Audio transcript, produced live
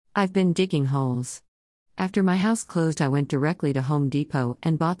I've been digging holes. After my house closed, I went directly to Home Depot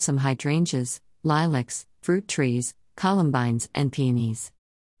and bought some hydrangeas, lilacs, fruit trees, columbines, and peonies.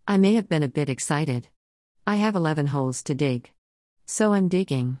 I may have been a bit excited. I have 11 holes to dig. So I'm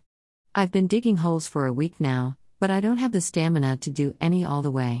digging. I've been digging holes for a week now, but I don't have the stamina to do any all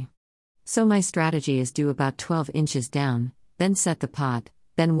the way. So my strategy is do about 12 inches down, then set the pot,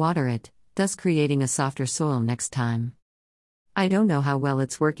 then water it, thus creating a softer soil next time. I don't know how well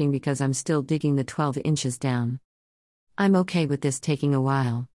it's working because I'm still digging the 12 inches down. I'm okay with this taking a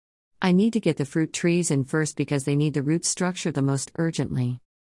while. I need to get the fruit trees in first because they need the root structure the most urgently.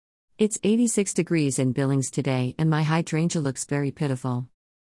 It's 86 degrees in Billings today and my hydrangea looks very pitiful.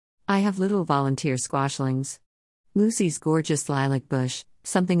 I have little volunteer squashlings. Lucy's gorgeous lilac bush,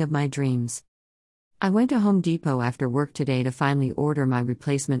 something of my dreams. I went to Home Depot after work today to finally order my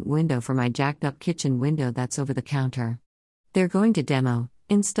replacement window for my jacked-up kitchen window that's over the counter. They're going to demo,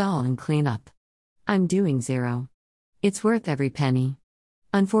 install and clean up. I'm doing 0. It's worth every penny.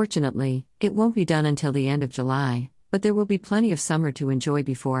 Unfortunately, it won't be done until the end of July, but there will be plenty of summer to enjoy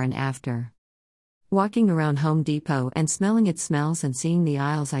before and after. Walking around Home Depot and smelling its smells and seeing the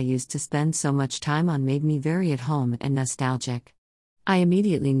aisles I used to spend so much time on made me very at home and nostalgic. I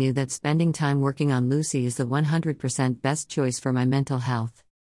immediately knew that spending time working on Lucy is the 100% best choice for my mental health.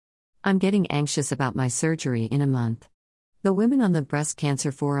 I'm getting anxious about my surgery in a month. The women on the breast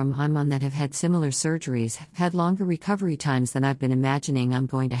cancer forum I'm on that have had similar surgeries have had longer recovery times than I've been imagining I'm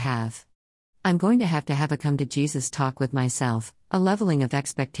going to have. I'm going to have a come to Jesus talk with myself, a leveling of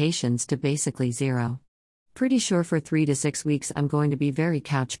expectations to basically 0. Pretty sure for 3 to 6 weeks I'm going to be very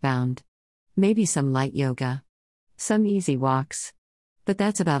couch-bound. Maybe some light yoga. Some easy walks. But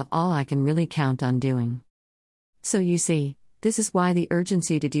that's about all I can really count on doing. So you see, this is why the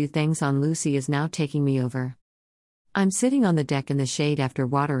urgency to do things on Lucy is now taking me over. I'm sitting on the deck in the shade after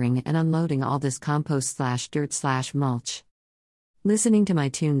watering and unloading all this compost/dirt/mulch. Listening to my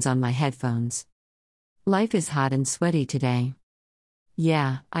tunes on my headphones. Life is hot and sweaty today.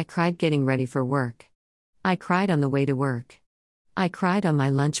 Yeah, I cried getting ready for work. I cried on the way to work. I cried on my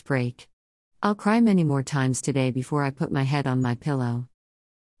lunch break. I'll cry many more times today before I put my head on my pillow.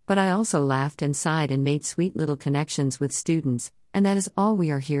 But I also laughed and sighed and made sweet little connections with students, and that is all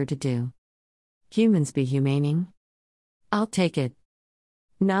we are here to do. Humans be humaning. I'll take it.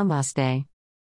 Namaste.